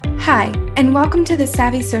Hi, and welcome to the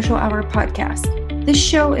Savvy Social Hour podcast. This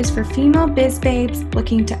show is for female biz babes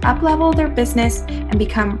looking to up-level their business and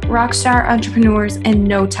become rockstar entrepreneurs in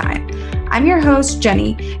no time. I'm your host,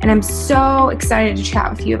 Jenny, and I'm so excited to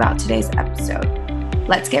chat with you about today's episode.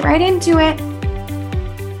 Let's get right into it.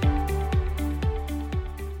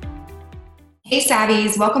 Hey,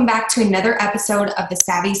 Savvies. Welcome back to another episode of the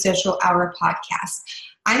Savvy Social Hour podcast.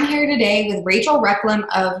 I'm here today with Rachel Reclam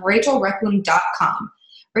of RachelReclam.com.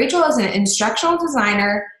 Rachel is an instructional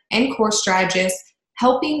designer and course strategist,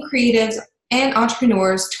 helping creatives and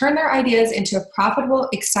entrepreneurs turn their ideas into profitable,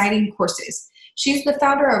 exciting courses. She's the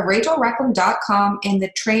founder of RachelReclam.com and the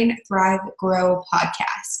Train, Thrive, Grow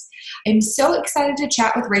podcast. I'm so excited to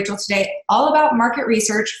chat with Rachel today all about market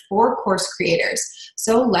research for course creators.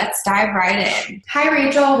 So let's dive right in. Hi,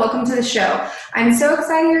 Rachel. Welcome to the show. I'm so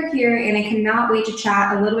excited you're here, and I cannot wait to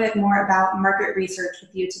chat a little bit more about market research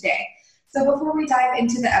with you today. So before we dive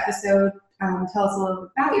into the episode, tell us a little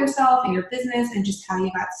bit about yourself and your business and just how you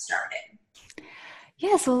got started.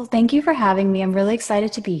 Yes, well, thank you for having me. I'm really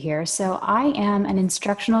excited to be here. So I am an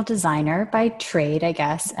instructional designer by trade, I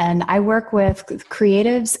guess, and I work with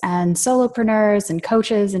creatives and solopreneurs and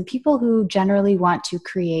coaches and people who generally want to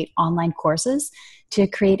create online courses to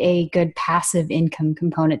create a good passive income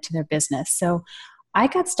component to their business. So I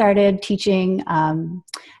got started teaching, I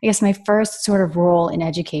guess my first sort of role in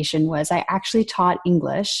education was I actually taught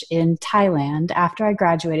English in Thailand after I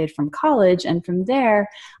graduated from college. And from there,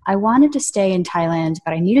 I wanted to stay in Thailand,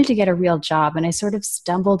 but I needed to get a real job. And I sort of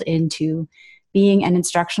stumbled into being an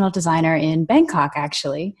instructional designer in Bangkok,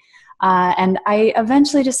 actually. And I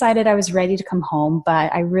eventually decided I was ready to come home,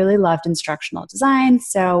 but I really loved instructional design.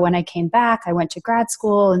 So when I came back, I went to grad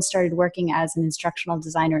school and started working as an instructional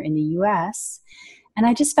designer in the US. And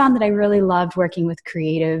I just found that I really loved working with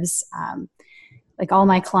creatives, like all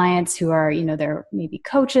my clients who are, they're maybe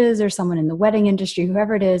coaches or someone in the wedding industry,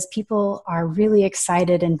 whoever it is, people are really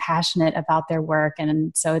excited and passionate about their work.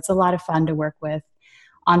 And so it's a lot of fun to work with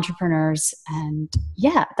entrepreneurs. And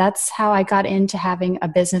yeah, that's how I got into having a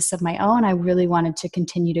business of my own. I really wanted to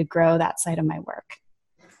continue to grow that side of my work.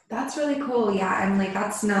 That's really cool. Yeah. And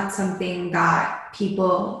that's not something that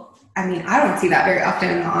I don't see that very often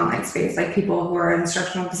in the online space, like people who are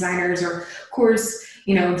instructional designers or course,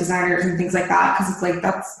 designers and things like that. Cause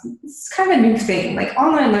it's kind of a new thing. Like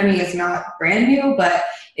online learning is not brand new, but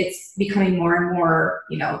it's becoming more and more,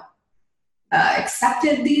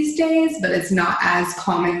 accepted these days, but it's not as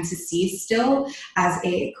common to see still as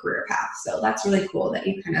a career path. So that's really cool that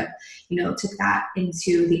you kind of, took that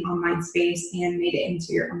into the online space and made it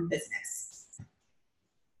into your own business.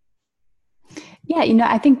 Yeah,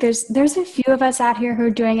 I think there's a few of us out here who are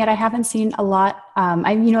doing it. I haven't seen a lot. A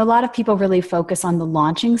lot of people really focus on the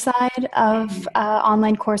launching side of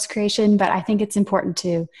online course creation, but I think it's important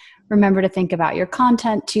to remember to think about your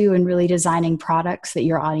content too and really designing products that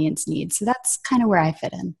your audience needs. So that's kind of where I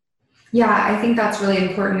fit in. Yeah, I think that's really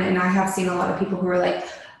important. And I have seen a lot of people who are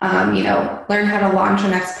learn how to launch a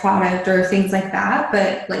next product or things like that.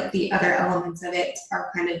 But the other elements of it are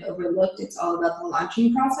kind of overlooked. It's all about the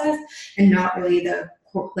launching process and not really the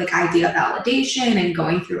idea validation and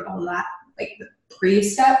going through all that, the 3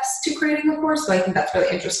 steps to creating a course. So I think that's really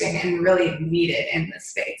interesting and really needed in this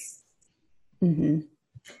space. Mm-hmm.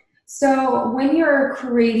 So when you're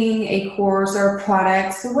creating a course or a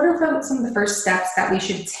product, so what are some of the first steps that we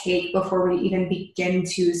should take before we even begin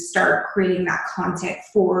to start creating that content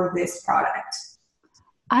for this product?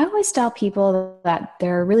 I always tell people that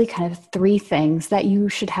there are really kind of 3 things that you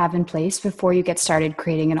should have in place before you get started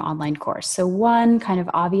creating an online course. So one, kind of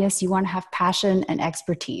obvious, you want to have passion and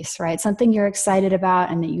expertise, right? Something you're excited about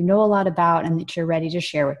and that you know a lot about and that you're ready to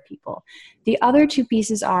share with people. The other 2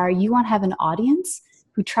 pieces are you want to have an audience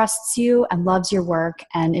who trusts you and loves your work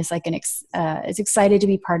and is is excited to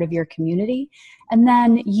be part of your community. And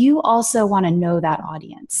then you also want to know that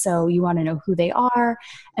audience. So you want to know who they are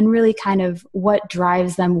and really kind of what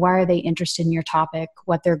drives them, why are they interested in your topic,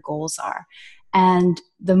 what their goals are. And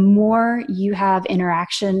the more you have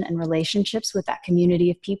interaction and relationships with that community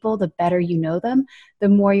of people, the better you know them, the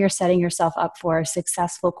more you're setting yourself up for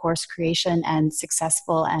successful course creation and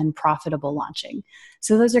successful and profitable launching.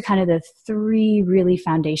 So those are kind of the 3 really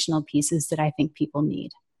foundational pieces that I think people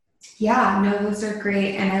need. Yeah, no, those are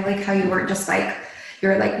great. And I like how you weren't just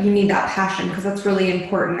you need that passion, because that's really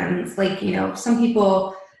important. And it's some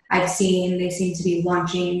people I've seen they seem to be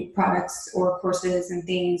launching products or courses and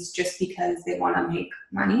things just because they want to make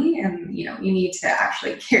money. And, you need to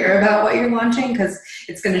actually care about what you're launching, because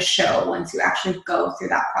it's going to show once you actually go through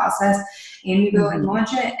that process and you go and launch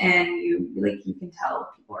it, and you can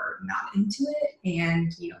tell people are not into it,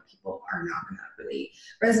 and, people are not going to really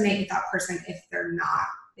resonate with that person if they're not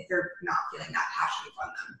feeling that passion from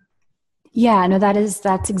them. Yeah, no,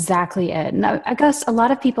 that's exactly it. And I guess a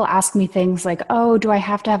lot of people ask me things like, oh, do I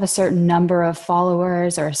have to have a certain number of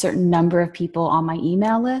followers or a certain number of people on my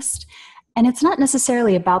email list? And it's not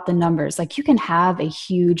necessarily about the numbers. Like, you can have a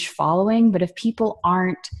huge following, but if people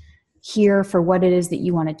aren't here for what it is that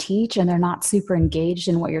you want to teach and they're not super engaged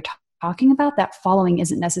in what you're talking about, that following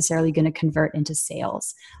isn't necessarily going to convert into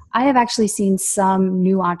sales. I have actually seen some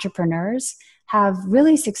new entrepreneurs have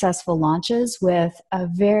really successful launches with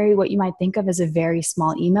what you might think of as a very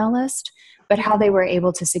small email list, but how they were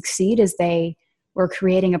able to succeed is they were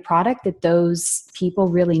creating a product that those people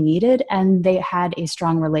really needed, and they had a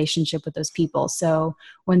strong relationship with those people. So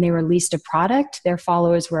when they released a product, their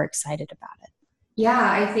followers were excited about it.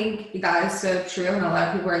 Yeah, I think that is so true. And a lot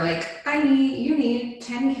of people are like, you need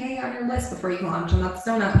 10K on your list before you launch. And that's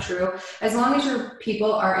so not true. As long as your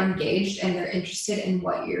people are engaged and they're interested in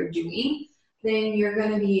what you're doing, then you're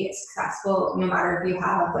going to be successful no matter if you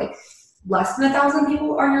have like less than 1,000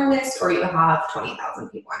 people on your list or you have 20,000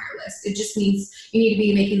 people on your list. It just means you need to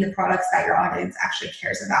be making the products that your audience actually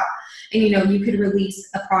cares about. And, you could release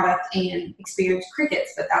a product and experience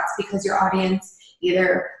crickets, but that's because your audience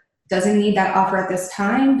either doesn't need that offer at this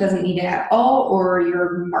time, doesn't need it at all, or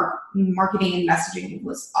your marketing and messaging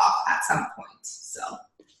was off at some point. So.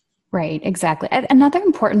 Right, exactly. Another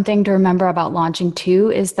important thing to remember about launching too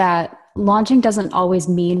is that launching doesn't always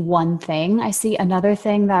mean one thing. I see another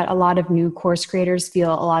thing that a lot of new course creators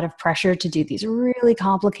feel a lot of pressure to do these really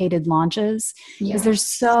complicated launches, because there's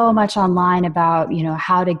so much online about,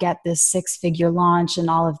 how to get this 6-figure launch and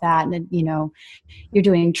all of that. And, you're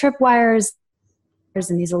doing tripwires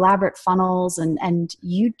and these elaborate funnels, and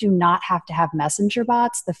you do not have to have messenger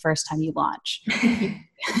bots the first time you launch.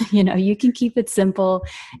 You can keep it simple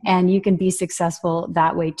and you can be successful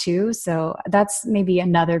that way too. So that's maybe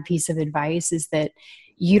another piece of advice, is that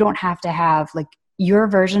you don't have to have, like, your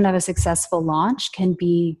version of a successful launch can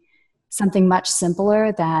be something much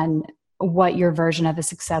simpler than what your version of a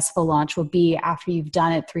successful launch will be after you've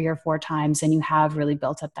done it 3 or 4 times and you have really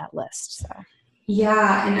built up that list. So.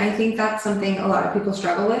 Yeah, and I think that's something a lot of people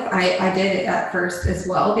struggle with. I did it at first as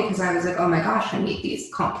well, because I was like, oh my gosh, I need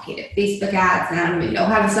these complicated Facebook ads, and I don't even know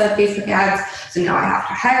how to set up Facebook ads. So now I have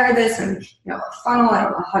to hire this, and a funnel, I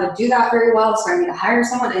don't know how to do that very well, so I need to hire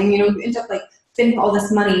someone. And you end up like spending all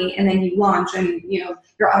this money, and then you launch, and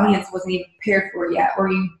your audience wasn't even prepared for it yet, or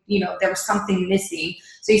there was something missing.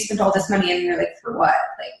 So you spent all this money, and you're like, for what?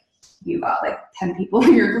 Like, you got like 10 people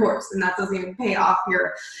in your course, and that doesn't even pay off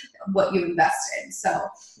what you invested. So,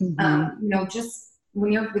 just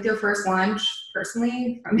when you're with your first launch,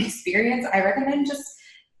 personally, from experience, I recommend just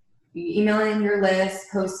emailing your list,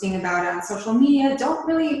 posting about it on social media. Don't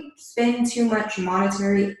really spend too much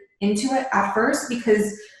monetary into it at first,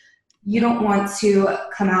 because you don't want to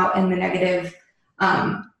come out in the negative,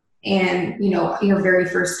 your very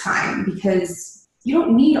first time, because you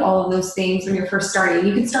don't need all of those things when you're first starting.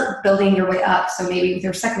 You can start building your way up. So maybe with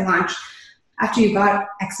your second launch, after you've got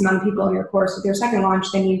X amount of people in your course, with your second launch,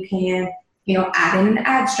 then you can, add in an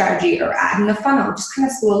ad strategy or add in a funnel. Just kind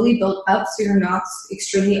of slowly build up so you're not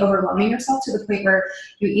extremely overwhelming yourself to the point where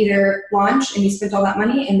you either launch and you spent all that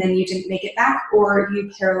money and then you didn't make it back, or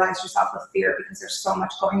you paralyze yourself with fear because there's so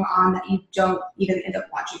much going on that you don't even end up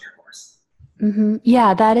launching your course. Mm-hmm.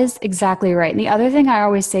 Yeah, that is exactly right. And the other thing I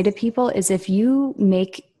always say to people is, if you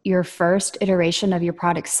make your first iteration of your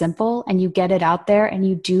product simple and you get it out there and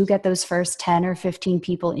you do get those first 10 or 15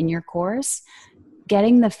 people in your course,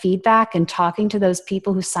 getting the feedback and talking to those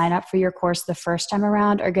people who sign up for your course the first time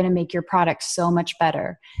around are going to make your product so much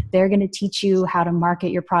better. They're going to teach you how to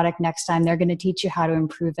market your product next time. They're going to teach you how to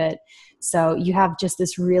improve it. So you have just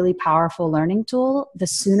this really powerful learning tool. The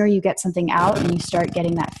sooner you get something out and you start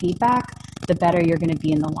getting that feedback, the better you're going to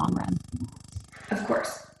be in the long run. Of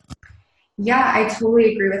course. Yeah, I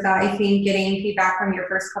totally agree with that. I think getting feedback from your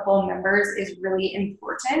first couple of members is really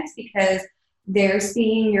important, because they're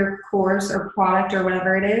seeing your course or product or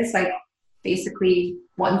whatever it is, like, basically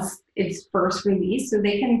once it's first released, so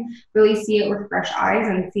they can really see it with fresh eyes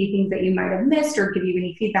and see things that you might have missed, or give you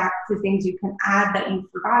any feedback to things you can add that you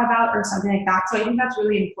forgot about or something like that. So I think that's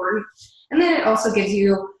really important. And then it also gives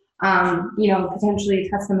you, potentially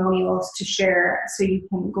testimonials to share, so you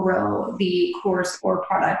can grow the course or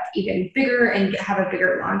product even bigger and have a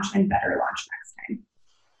bigger launch and better launch next time.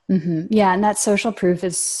 Yeah, and that social proof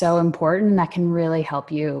is so important. That can really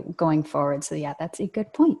help you going forward. So yeah, that's a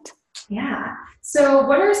good point. Yeah. So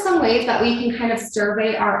what are some ways that we can kind of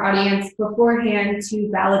survey our audience beforehand to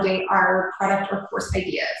validate our product or course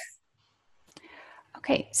ideas?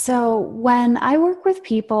 Okay, so when I work with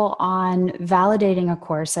people on validating a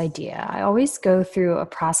course idea, I always go through a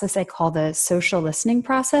process I call the social listening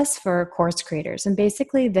process for course creators. And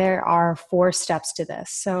basically, there are 4 steps to this.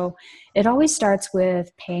 So it always starts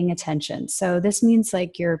with paying attention. So this means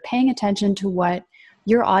like you're paying attention to what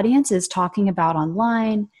your audience is talking about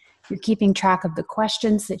online. You're keeping track of the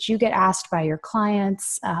questions that you get asked by your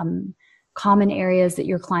clients, common areas that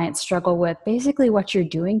your clients struggle with. Basically, what you're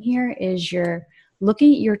doing here is you're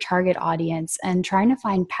looking at your target audience and trying to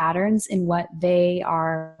find patterns in what they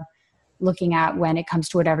are looking at when it comes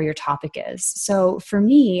to whatever your topic is. So for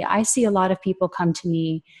me, I see a lot of people come to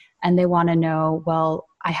me and they want to know, well,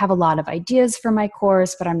 I have a lot of ideas for my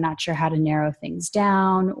course, but I'm not sure how to narrow things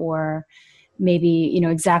down, or maybe,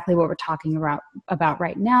 exactly what we're talking about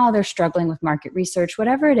right now. They're struggling with market research,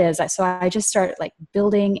 whatever it is. So I just start like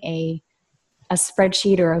building a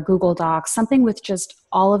spreadsheet or a Google Doc, something with just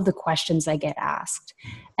all of the questions I get asked.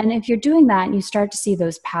 And if you're doing that and you start to see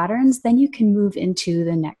those patterns, then you can move into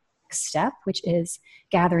the next step, which is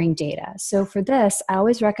gathering data. So for this, I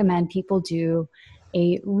always recommend people do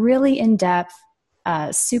a really in-depth,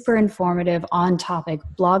 super informative on-topic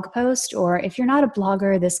blog post, or if you're not a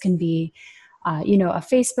blogger, this can be a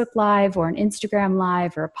Facebook Live or an Instagram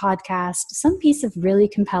Live or a podcast, some piece of really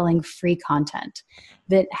compelling free content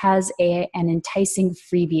that has an enticing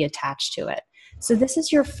freebie attached to it. So this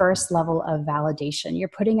is your first level of validation. You're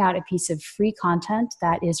putting out a piece of free content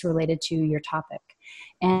that is related to your topic.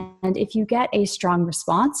 And if you get a strong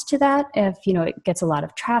response to that, if it gets a lot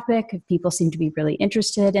of traffic, if people seem to be really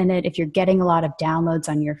interested in it, if you're getting a lot of downloads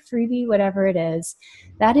on your freebie, whatever it is,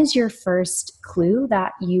 that is your first clue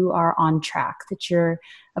that you are on track, that you're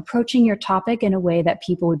approaching your topic in a way that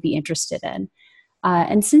people would be interested in.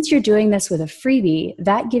 And since you're doing this with a freebie,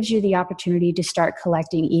 that gives you the opportunity to start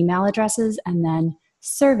collecting email addresses and then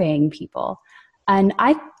surveying people. And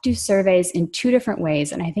I do surveys in 2 different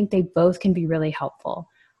ways, and I think they both can be really helpful.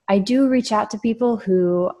 I do reach out to people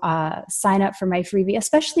who sign up for my freebie,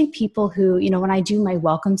 especially people who, when I do my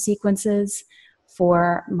welcome sequences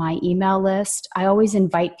for my email list, I always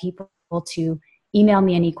invite people to email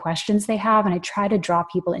me any questions they have, and I try to draw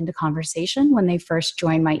people into conversation when they first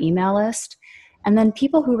join my email list. And then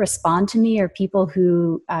people who respond to me, or people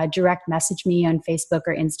who direct message me on Facebook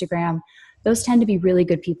or Instagram, those tend to be really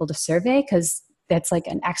good people to survey, because that's like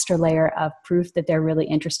an extra layer of proof that they're really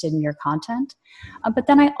interested in your content. But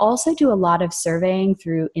then I also do a lot of surveying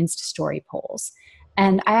through Instastory polls.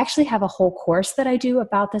 And I actually have a whole course that I do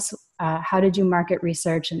about this, how to do market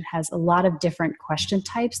research, and it has a lot of different question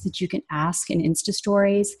types that you can ask in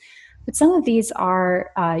Instastories. But some of these are,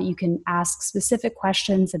 you can ask specific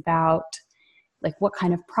questions about like what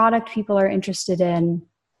kind of product people are interested in,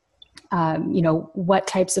 what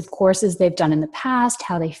types of courses they've done in the past,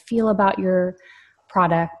 how they feel about your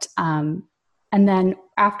product. And then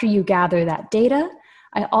after you gather that data,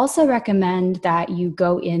 I also recommend that you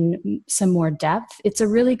go in some more depth. It's a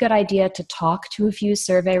really good idea to talk to a few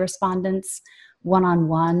survey respondents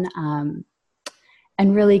one-on-one,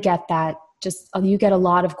 and really get that, you get a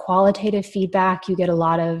lot of qualitative feedback. You get a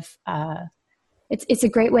lot of, it's a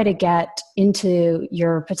great way to get into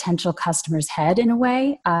your potential customer's head in a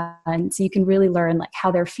way. And so you can really learn like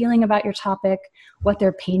how they're feeling about your topic, what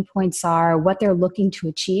their pain points are, what they're looking to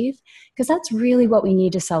achieve, because that's really what we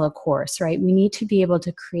need to sell a course, right? We need to be able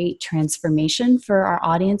to create transformation for our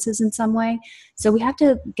audiences in some way. So we have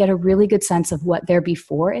to get a really good sense of what their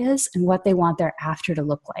before is and what they want their after to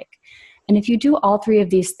look like. And if you do all 3 of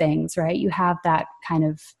these things, right, you have that kind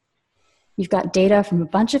of, you've got data from a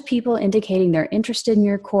bunch of people indicating they're interested in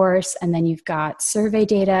your course, and then you've got survey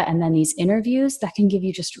data, and then these interviews that can give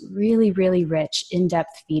you just really, really rich,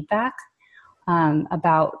 in-depth feedback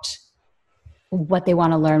about what they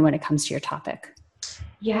want to learn when it comes to your topic.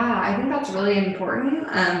 Yeah, I think that's really important.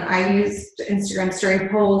 I used Instagram story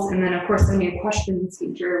polls, and then of course the new questions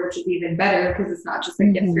feature, which is even better because it's not just like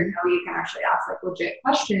yes or no. You can actually ask like legit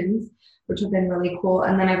questions, which have been really cool.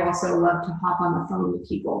 And then I've also loved to hop on the phone with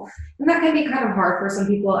people, and that can be kind of hard for some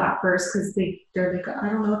people at first because they're like, I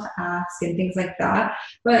don't know what to ask and things like that.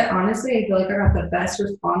 But honestly, I feel like I got the best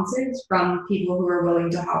responses from people who were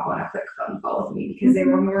willing to hop on a quick phone call with me because they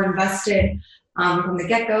were more invested from the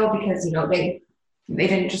get-go, because they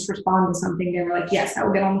didn't just respond to something. They were like, yes, I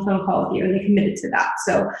will get on the phone call with you. And they committed to that.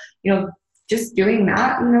 So, just doing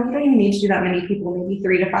that, you don't even need to do that many people, maybe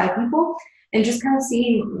 3 to 5 people. and just kind of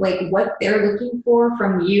seeing like what they're looking for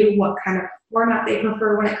from you, what kind of format they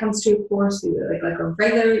prefer when it comes to a course, like a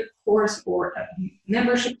regular course or a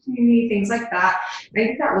membership community, things like that. And I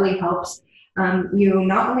think that really helps you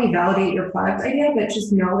not only validate your product idea, but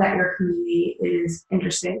just know that your community is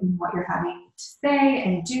interested in what you're having to say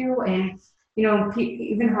and do. And, you know,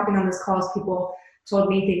 even hopping on this calls, people told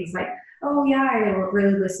me things like, oh yeah, I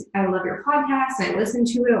really listen, I love your podcast, and I listen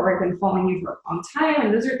to it, or I've been following you for a long time.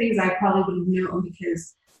 And those are things I probably wouldn't know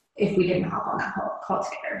because if we didn't hop on that call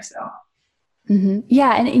together. So. Mm-hmm.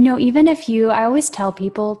 Yeah. And, you know, even if I always tell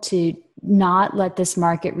people to not let this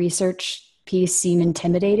market research piece seem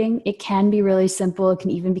intimidating. It can be really simple. It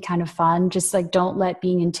can even be kind of fun. Just like, don't let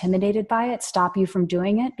being intimidated by it stop you from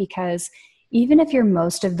doing it, because even if you're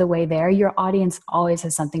most of the way there, your audience always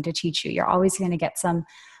has something to teach you. You're always going to get some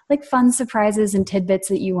like fun surprises and tidbits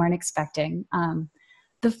that you weren't expecting.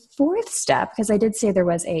 The fourth step, because I did say there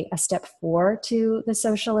was a step 4 to the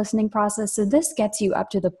social listening process. So this gets you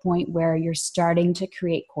up to the point where you're starting to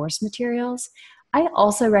create course materials. I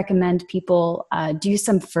also recommend people do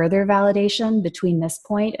some further validation between this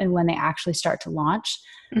point and when they actually start to launch.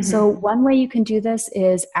 Mm-hmm. So one way you can do this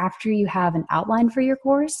is after you have an outline for your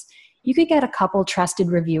course, you could get a couple trusted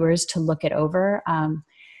reviewers to look it over.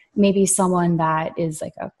 Maybe someone that is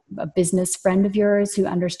like a business friend of yours who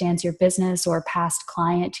understands your business, or a past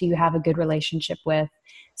client who you have a good relationship with.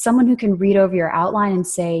 Someone who can read over your outline and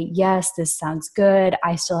say, yes, this sounds good.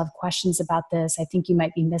 I still have questions about this. I think you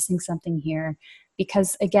might be missing something here.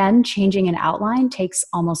 Because again, changing an outline takes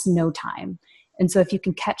almost no time. And so if you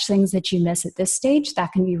can catch things that you miss at this stage,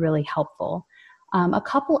 that can be really helpful. A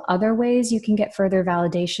couple other ways you can get further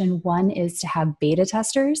validation. One is to have beta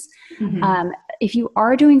testers. Mm-hmm. If you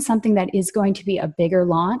are doing something that is going to be a bigger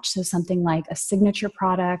launch, so something like a signature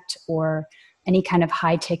product or any kind of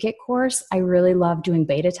high ticket course, I really love doing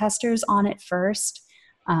beta testers on it first,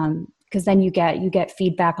 because then you get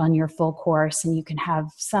feedback on your full course, and you can have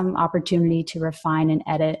some opportunity to refine and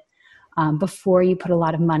edit before you put a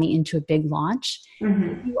lot of money into a big launch. Mm-hmm.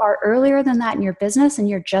 If you are earlier than that in your business and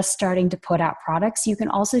you're just starting to put out products, you can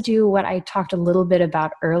also do what I talked a little bit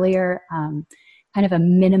about earlier, kind of a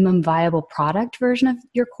minimum viable product version of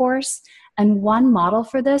your course. And one model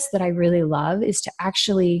for this that I really love is to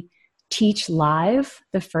actually teach live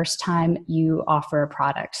the first time you offer a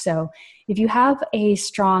product. So if you have a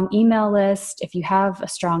strong email list, if you have a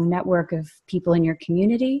strong network of people in your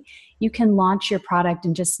community, you can launch your product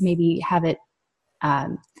and just maybe have it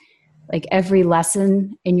like every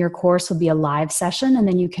lesson in your course will be a live session, and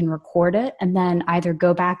then you can record it and then either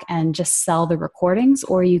go back and just sell the recordings,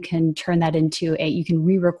 or you can turn that into you can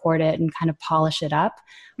re-record it and kind of polish it up.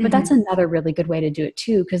 But mm-hmm. that's another really good way to do it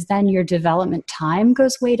too, because then your development time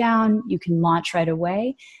goes way down. You can launch right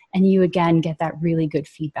away, and you again get that really good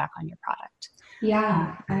feedback on your product.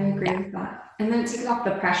 Yeah, I agree with that. And then it takes off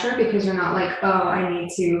the pressure, because you're not like, oh, I need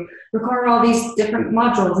to record all these different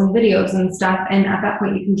modules and videos and stuff. And at that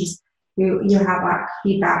point, you can just you have that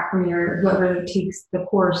feedback from whoever takes the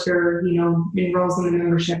course, or enrolls in the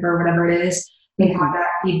membership or whatever it is. They mm-hmm. have that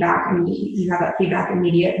feedback, and you have that feedback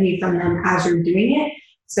immediately from them as you're doing it.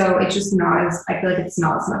 So it's just I feel like it's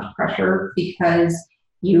not as much pressure, because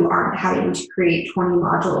you aren't having to create 20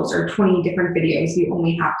 modules or 20 different videos. You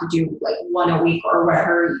only have to do like one a week or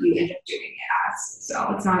whatever you end up doing it as.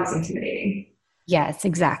 So it's not as intimidating. Yes,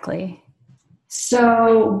 exactly.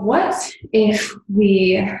 So what if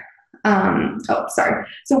we,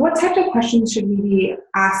 So what types of questions should we be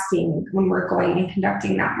asking when we're going and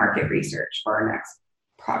conducting that market research for our next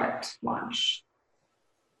product launch?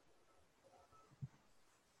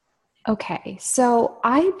 Okay, so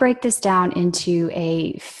I break this down into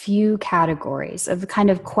a few categories of the kind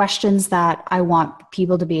of questions that I want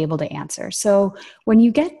people to be able to answer. So when you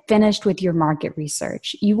get finished with your market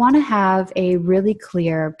research, you want to have a really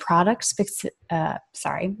clear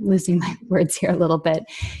losing my words here a little bit.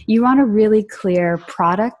 You want a really clear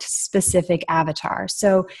product-specific avatar.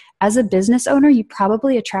 So as a business owner, you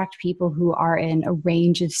probably attract people who are in a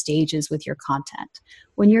range of stages with your content.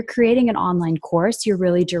 When you're creating an online course, you're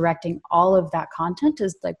really directing all of that content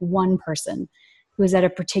as like one person who is at a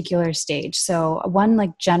particular stage. So one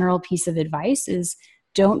like general piece of advice is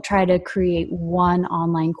don't try to create one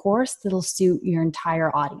online course that'll suit your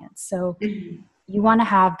entire audience. So mm-hmm. you want to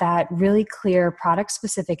have that really clear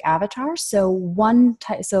product-specific avatar. So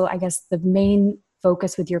I guess the main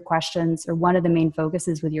focus with your questions, or one of the main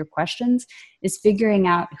focuses with your questions, is figuring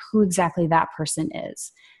out who exactly that person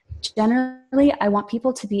is. Generally, I want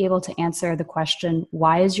people to be able to answer the question,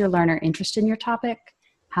 why is your learner interested in your topic?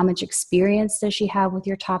 How much experience does she have with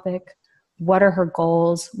your topic? What are her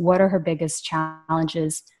goals? What are her biggest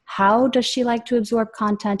challenges? how does she like to absorb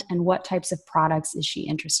content, and what types of products is she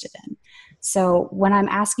interested in. So when I'm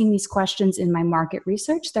asking these questions in my market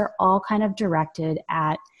research, they're all kind of directed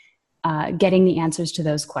at getting the answers to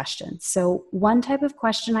those questions. So one type of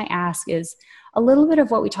question I ask is a little bit of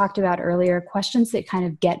what we talked about earlier, questions that kind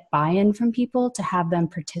of get buy-in from people to have them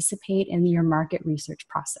participate in your market research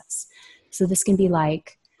process. So this can be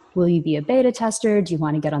like, will you be a beta tester? Do you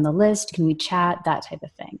want to get on the list? Can we chat? That type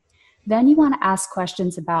of thing. Then you want to ask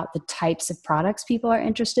questions about the types of products people are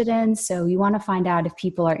interested in. So you want to find out if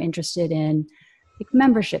people are interested in like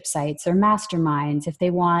membership sites or masterminds, if they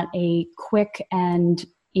want a quick and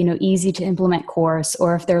easy to implement course,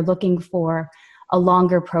 or if they're looking for a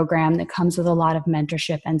longer program that comes with a lot of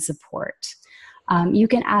mentorship and support. You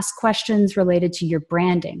can ask questions related to your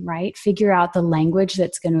branding, right? Figure out the language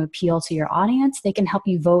that's going to appeal to your audience. They can help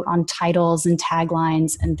you vote on titles and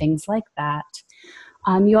taglines and things like that.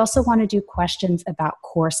 You also want to do questions about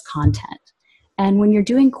course content. And when you're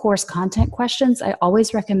doing course content questions, I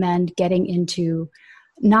always recommend getting into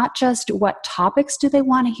not just what topics do they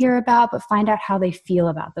want to hear about, but find out how they feel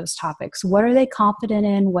about those topics. What are they confident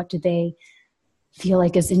in? What do they feel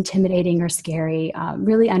like is intimidating or scary?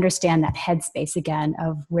 Really understand that headspace again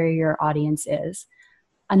of where your audience is.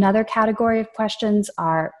 Another category of questions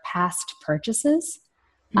are past purchases.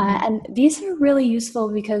 And these are really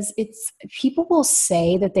useful because people will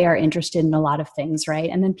say that they are interested in a lot of things, right?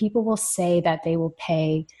 And then people will say that they will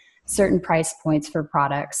pay certain price points for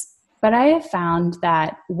products. But I have found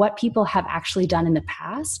that what people have actually done in the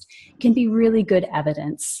past can be really good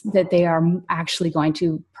evidence that they are actually going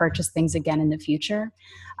to purchase things again in the future.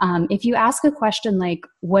 If you ask a question like,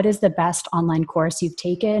 what is the best online course you've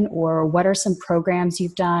taken, or what are some programs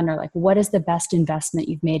you've done, or like, what is the best investment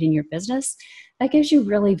you've made in your business, that gives you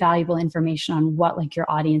really valuable information on what like your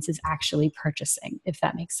audience is actually purchasing, if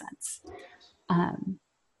that makes sense.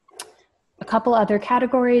 A couple other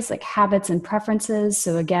categories like habits and preferences.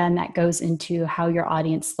 So again, that goes into how your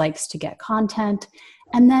audience likes to get content.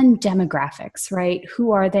 And then demographics, right?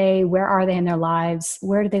 Who are they? Where are they in their lives?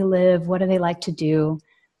 Where do they live? What do they like to do?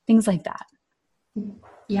 Things like that.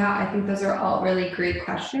 Yeah, I think those are all really great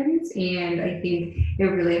questions. And I think it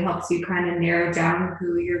really helps you kind of narrow down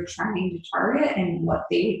who you're trying to target and what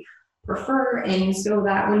they prefer. And so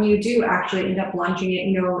that when you do actually end up launching it,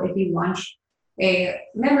 if you launch a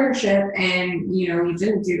membership and you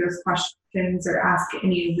didn't do those questions or ask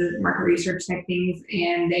any of the market research type things,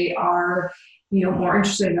 and they are more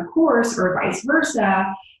interested in a course or vice versa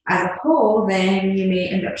as a whole, then you may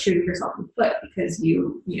end up shooting yourself in the foot because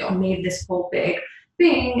you made this whole big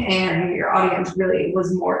thing and your audience really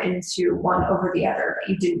was more into one over the other, but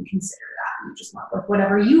you didn't consider that. You just went with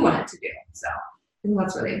whatever you wanted to do. So I think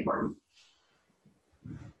that's really important.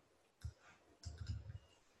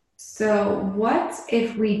 So what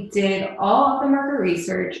if we did all of the market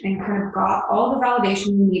research and kind of got all the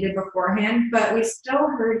validation we needed beforehand, but we still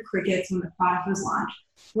heard crickets when the product was launched?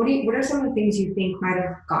 What are some of the things you think might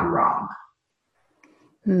have gone wrong?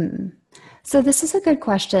 So this is a good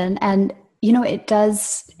question. And, it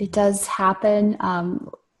does happen.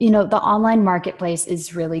 The online marketplace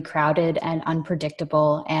is really crowded and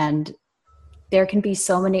unpredictable, and there can be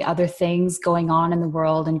so many other things going on in the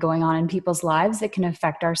world and going on in people's lives that can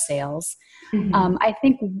affect our sales. I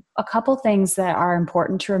think a couple things that are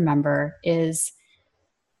important to remember is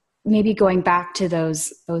maybe going back to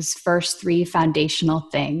those first three foundational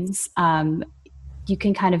things. You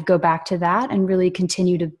can kind of go back to that and really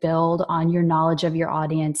continue to build on your knowledge of your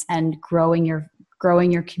audience and growing your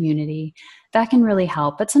community. That can really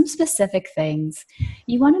help. But some specific things,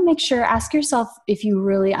 you want to make sure, ask yourself if you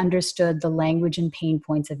really understood the language and pain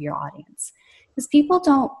points of your audience. Because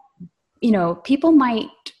people might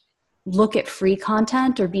look at free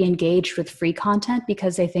content or be engaged with free content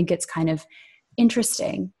because they think it's kind of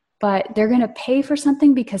interesting, but they're going to pay for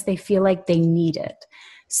something because they feel like they need it.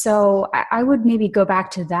 So I would maybe go back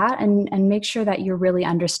to that and make sure that you're really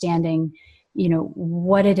understanding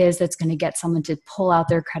what it is that's going to get someone to pull out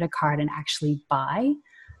their credit card and actually buy.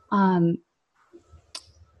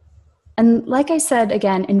 And like I said,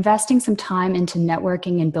 again, investing some time into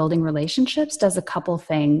networking and building relationships does a couple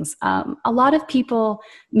things. A lot of people,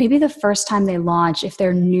 maybe the first time they launch, if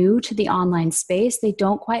they're new to the online space, they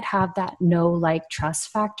don't quite have that know, like, trust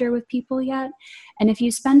factor with people yet. And if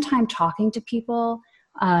you spend time talking to people,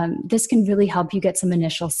 this can really help you get some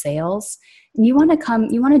initial sales. And you want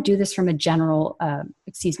to do this from a genuine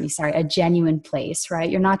place, right?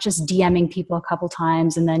 You're not just DMing people a couple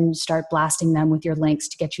times and then you start blasting them with your links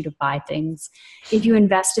to get you to buy things. If you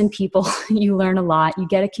invest in people, you learn a lot, you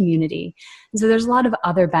get a community. And so there's a lot of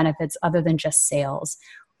other benefits other than just sales.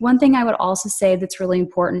 One thing I would also say that's really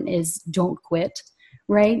important is don't quit,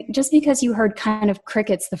 right? Just because you heard kind of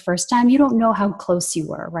crickets the first time, you don't know how close you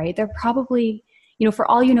were, right? They're probably, for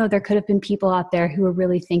all you know, there could have been people out there who were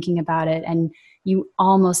really thinking about it and you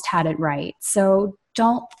almost had it right. So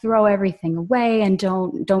don't throw everything away and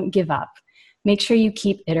don't give up. Make sure you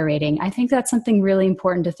keep iterating. I think that's something really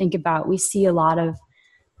important to think about. We see a lot of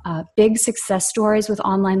big success stories with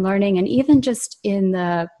online learning, and even just in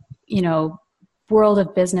the, world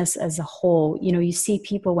of business as a whole, you see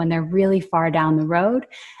people when they're really far down the road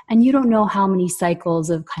and you don't know how many cycles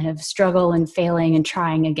of kind of struggle and failing and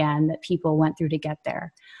trying again that people went through to get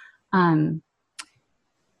there.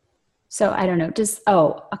 So I don't know,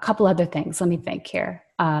 a couple other things. Let me think here.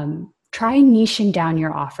 Try niching down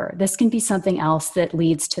your offer. This can be something else that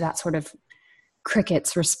leads to that sort of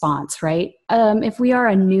crickets response, right? If we are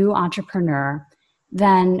a new entrepreneur,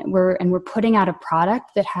 then we're putting out a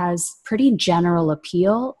product that has pretty general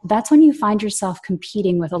appeal, that's when you find yourself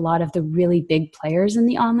competing with a lot of the really big players in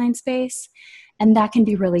the online space. And that can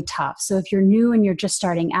be really tough. So if you're new and you're just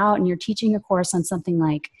starting out and you're teaching a course on something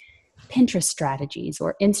like Pinterest strategies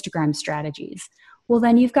or Instagram strategies, well,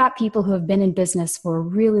 then you've got people who have been in business for a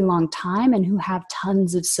really long time and who have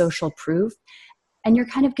tons of social proof, and you're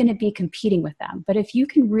kind of going to be competing with them. But if you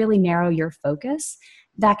can really narrow your focus,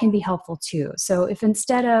 that can be helpful too. So if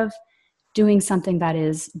instead of doing something that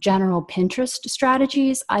is general Pinterest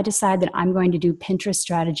strategies, I decide that I'm going to do Pinterest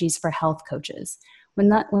strategies for health coaches.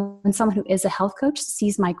 When someone who is a health coach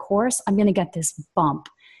sees my course, I'm going to get this bump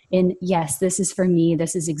in, yes, this is for me.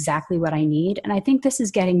 This is exactly what I need. And I think this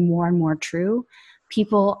is getting more and more true.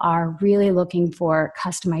 People are really looking for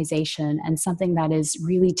customization and something that is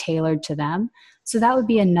really tailored to them. So that would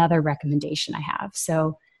be another recommendation I have.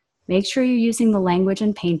 So make sure you're using the language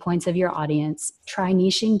and pain points of your audience, try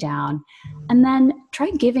niching down, and then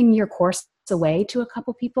try giving your course away to a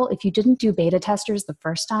couple people. If you didn't do beta testers the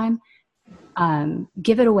first time,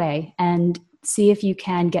 give it away and see if you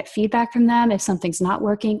can get feedback from them if something's not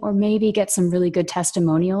working, or maybe get some really good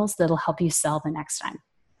testimonials that'll help you sell the next time.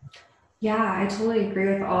 Yeah, I totally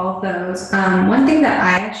agree with all of those. One thing that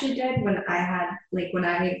I actually did when I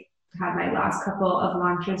had my last couple of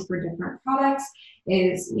launches for different products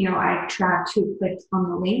is, I tracked who clicked on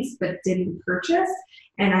the links but didn't purchase.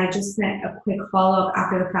 And I just sent a quick follow-up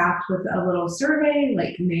after the fact with a little survey,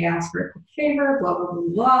 like, may I ask for a quick favor, blah, blah,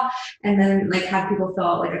 blah, blah. And then had people fill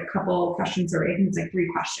out like a couple questions survey. I think it's like 3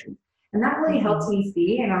 questions. And that really helped me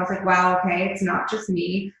see. And I was like, wow, okay, it's not just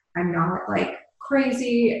me. I'm not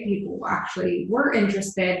crazy. People actually were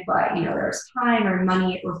interested, but there's time or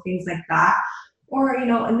money or things like that. Or,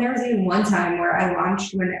 and there was even one time where I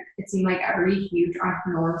launched when it seemed like every huge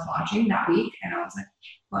entrepreneur was launching that week. And I was like,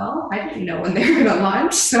 well, I didn't know when they were going to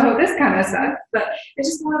launch. So this kind of sucks. But it's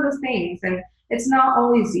just one of those things. And it's not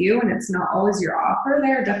always you and it's not always your offer.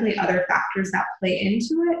 There are definitely other factors that play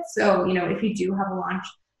into it. So, if you do have a launch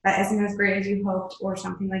that isn't as great as you hoped or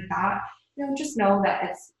something like that, just know that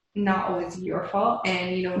it's not always your fault.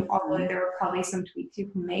 And, although there are probably some tweaks you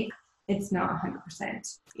can make, it's not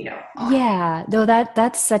 100%, Yeah, though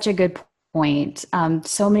that's such a good point.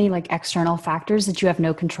 So many external factors that you have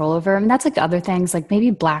no control over. I mean, that's other things,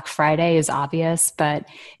 maybe Black Friday is obvious, but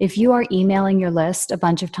if you are emailing your list a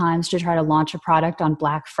bunch of times to try to launch a product on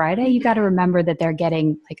Black Friday, you got to remember that they're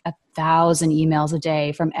getting 1,000 emails a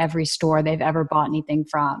day from every store they've ever bought anything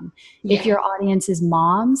from. Yeah. If your audience is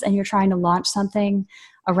moms and you're trying to launch something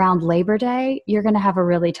around Labor Day, you're going to have a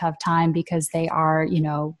really tough time because they are,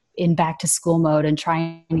 in back to school mode and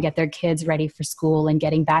trying to get their kids ready for school and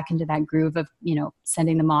getting back into that groove of,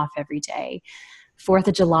 sending them off every day. 4th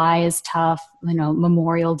of July is tough,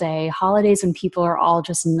 Memorial Day, holidays when people are all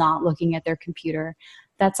just not looking at their computer.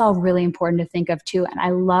 That's all really important to think of too. And I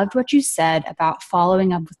loved what you said about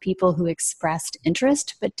following up with people who expressed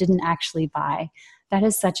interest but didn't actually buy. That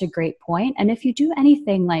is such a great point. And if you do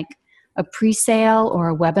anything like a pre-sale or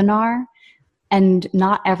a webinar, and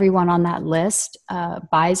not everyone on that list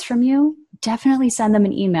buys from you, definitely send them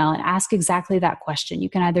an email and ask exactly that question. You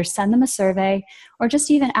can either send them a survey or just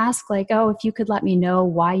even ask if you could let me know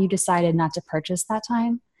why you decided not to purchase that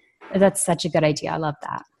time. That's such a good idea. I love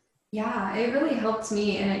that. Yeah, it really helped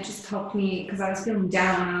me, and it just helped me because I was feeling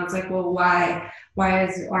down and I was like, well, why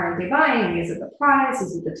aren't they buying? Is it the price?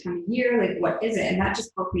 Is it the time of year? What is it? And that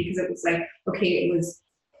just helped me because it was okay, it was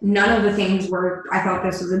none of the things were, I thought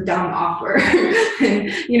this was a dumb offer.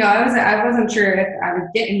 And, I wasn't sure if I would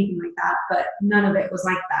get anything like that, but none of it was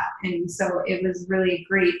like that. And so it was really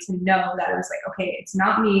great to know that it was okay, it's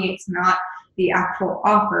not me, it's not the actual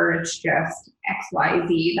offer, it's just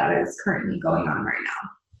XYZ that is currently going on right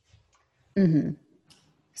now. Mm-hmm.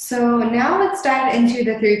 So now let's dive into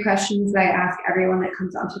the three questions that I ask everyone that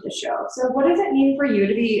comes onto the show. So what does it mean for you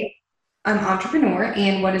to be an entrepreneur,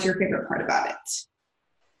 and what is your favorite part about it?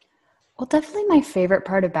 Well, definitely my favorite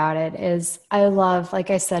part about it is I love,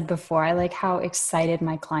 like I said before, I like how excited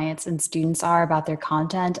my clients and students are about their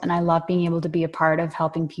content. And I love being able to be a part of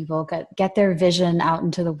helping people get their vision out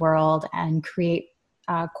into the world and create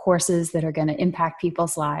courses that are going to impact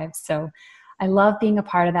people's lives. So I love being a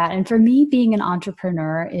part of that. And for me, being an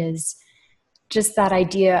entrepreneur is just that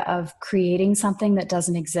idea of creating something that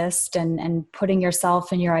doesn't exist and putting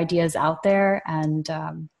yourself and your ideas out there. And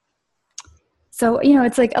so,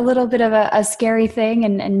 it's like a little bit of a scary thing.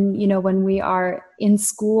 And, when we are in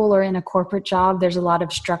school or in a corporate job, there's a lot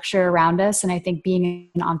of structure around us. And I think being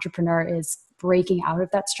an entrepreneur is breaking out of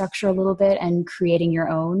that structure a little bit and creating your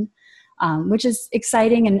own, which is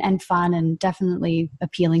exciting and fun and definitely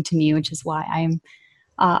appealing to me, which is why I'm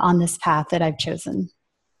on this path that I've chosen.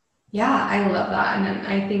 Yeah, I love that. And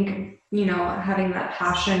I think, having that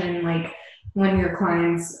passion and like when your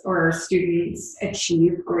clients or students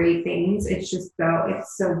achieve great things, it's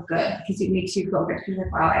so good because it makes you feel good because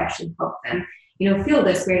like, wow, I actually helped them, feel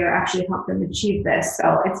this way or actually help them achieve this.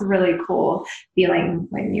 So it's a really cool feeling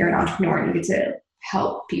when you're an entrepreneur and you get to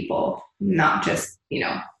help people, not just,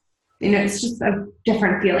 it's just a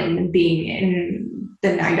different feeling than being in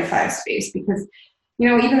the 9 to 5 space because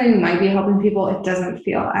even though you might be helping people, it doesn't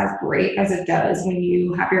feel as great as it does when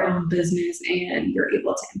you have your own business and you're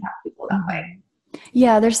able to impact people that way.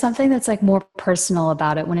 Yeah, there's something that's like more personal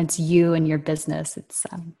about it when it's you and your business.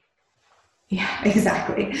 Yeah,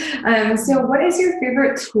 exactly. So what is your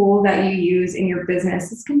favorite tool that you use in your business?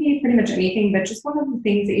 This can be pretty much anything, but just one of the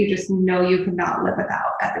things that you just know you cannot live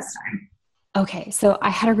without at this time. Okay, so I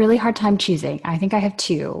had a really hard time choosing. I think I have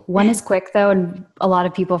two. One is quick though, and a lot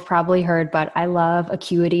of people have probably heard, but I love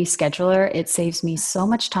Acuity Scheduler. It saves me so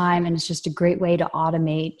much time and it's just a great way to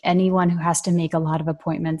automate anyone who has to make a lot of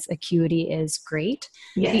appointments. Acuity is great.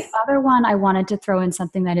 The Yes. other one, I wanted to throw in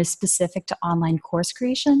something that is specific to online course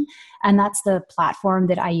creation, and that's the platform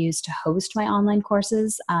that I use to host my online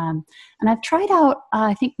courses. And I've tried out,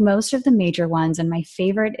 I think, most of the major ones, and my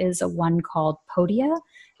favorite is a one called Podia.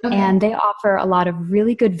 Okay. And they offer a lot of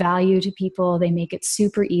really good value to people. They make it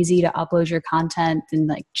super easy to upload your content, and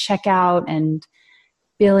like checkout and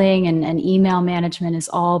billing and email management is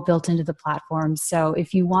all built into the platform. So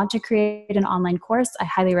if you want to create an online course, I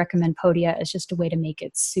highly recommend Podia. It's just a way to make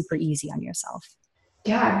it super easy on yourself.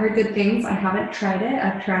 Yeah, I've heard good things. I haven't tried it.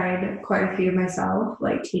 I've tried quite a few myself,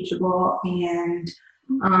 like Teachable, and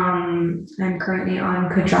I'm currently on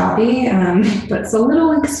Kajabi, but it's a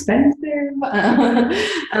little expensive,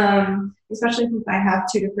 especially since I have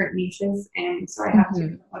two different niches, and so I have two Mhm.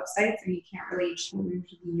 different websites, and you can't really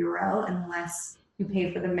change the URL unless you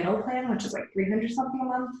pay for the middle plan, which is like 300 something a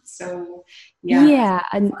month. So yeah, Yeah,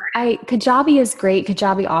 and Kajabi is great.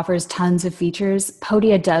 Kajabi offers tons of features.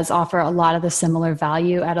 Podia does offer a lot of the similar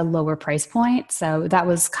value at a lower price point. So that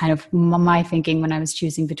was kind of my thinking when I was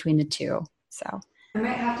choosing between the two. So I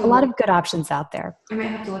might have to a lot look of good options out there. I might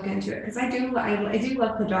have to look into it because I do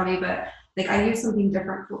love Kajabi, but like I use something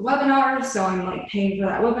different for webinars, so I'm like paying for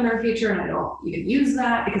that webinar feature, and I don't even use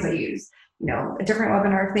that because I use a different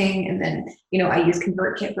webinar thing, and then I use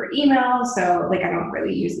ConvertKit for email, so like I don't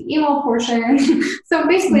really use the email portion. So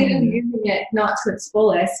basically, just Mhm. using it not to its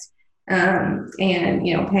fullest, and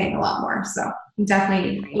paying a lot more. So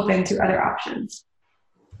definitely open to other options.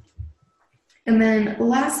 And then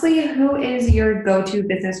lastly, who is your go-to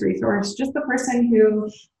business resource? Just the person who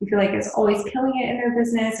you feel like is always killing it in their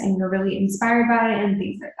business and you're really inspired by it and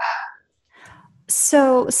things like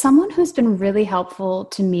So, someone who's been really helpful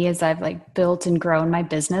to me as I've like built and grown my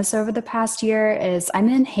business over the past year is I'm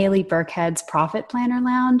in Haley Burkhead's Profit Planner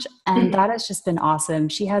Lounge, and that. that has just been awesome.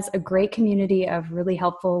 She has a great community of really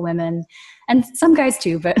helpful women and some guys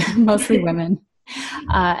too, but mostly women.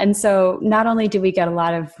 And so, not only do we get a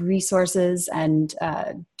lot of resources and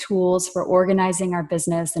tools for organizing our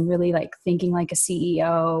business and really like thinking like a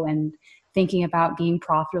CEO and thinking about being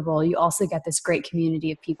profitable, you also get this great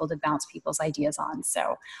community of people to bounce people's ideas on.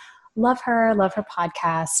 So, love her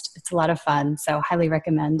podcast. It's a lot of fun. So, highly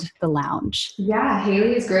recommend The Lounge. Yeah,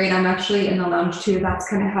 Haley is great. I'm actually in the lounge too. That's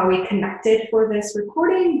kind of how we connected for this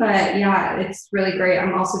recording. But yeah, it's really great.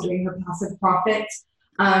 I'm also doing her passive profit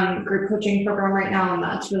group coaching program right now, and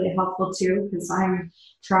that's really helpful too because I'm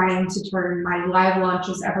trying to turn my live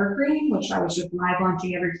launches evergreen, which I was just live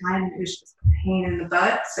launching every time, and it was just a pain in the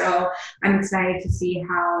butt. So I'm excited to see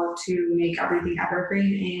how to make everything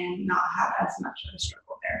evergreen and not have as much of a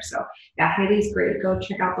struggle there. So yeah, Haley's great. Go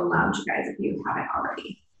check out the lounge, guys, if you haven't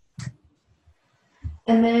already.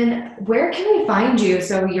 And then where can we find you?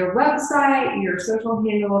 So your website, your social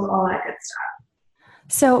handles, all that good stuff.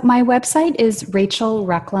 So my website is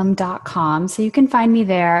rachelreclam.com. So you can find me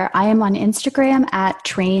there. I am on Instagram at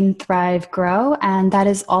Train Thrive Grow, and that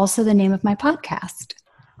is also the name of my podcast.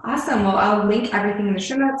 Awesome. Well, I'll link everything in the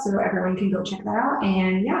show notes so everyone can go check that out.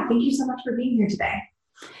 And yeah, thank you so much for being here today.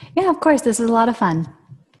 Yeah, of course. This is a lot of fun.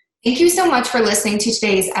 Thank you so much for listening to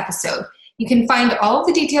today's episode. You can find all of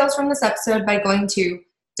the details from this episode by going to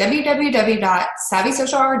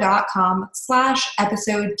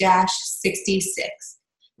www.savvysocialhour.com/episode-66.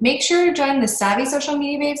 Make sure to join the Savvy Social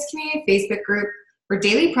Media Babes community Facebook group for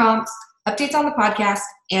daily prompts, updates on the podcast,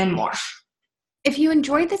 and more. If you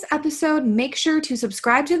enjoyed this episode, make sure to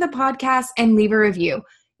subscribe to the podcast and leave a review.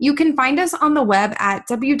 You can find us on the web at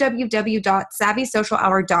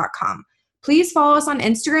www.savvysocialhour.com. Please follow us on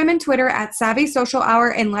Instagram and Twitter at Savvy Social Hour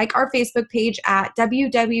and like our Facebook page at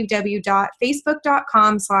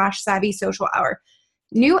www.facebook.com/Savvy Social Hour.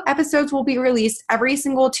 New episodes will be released every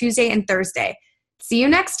single Tuesday and Thursday. See you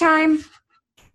next time.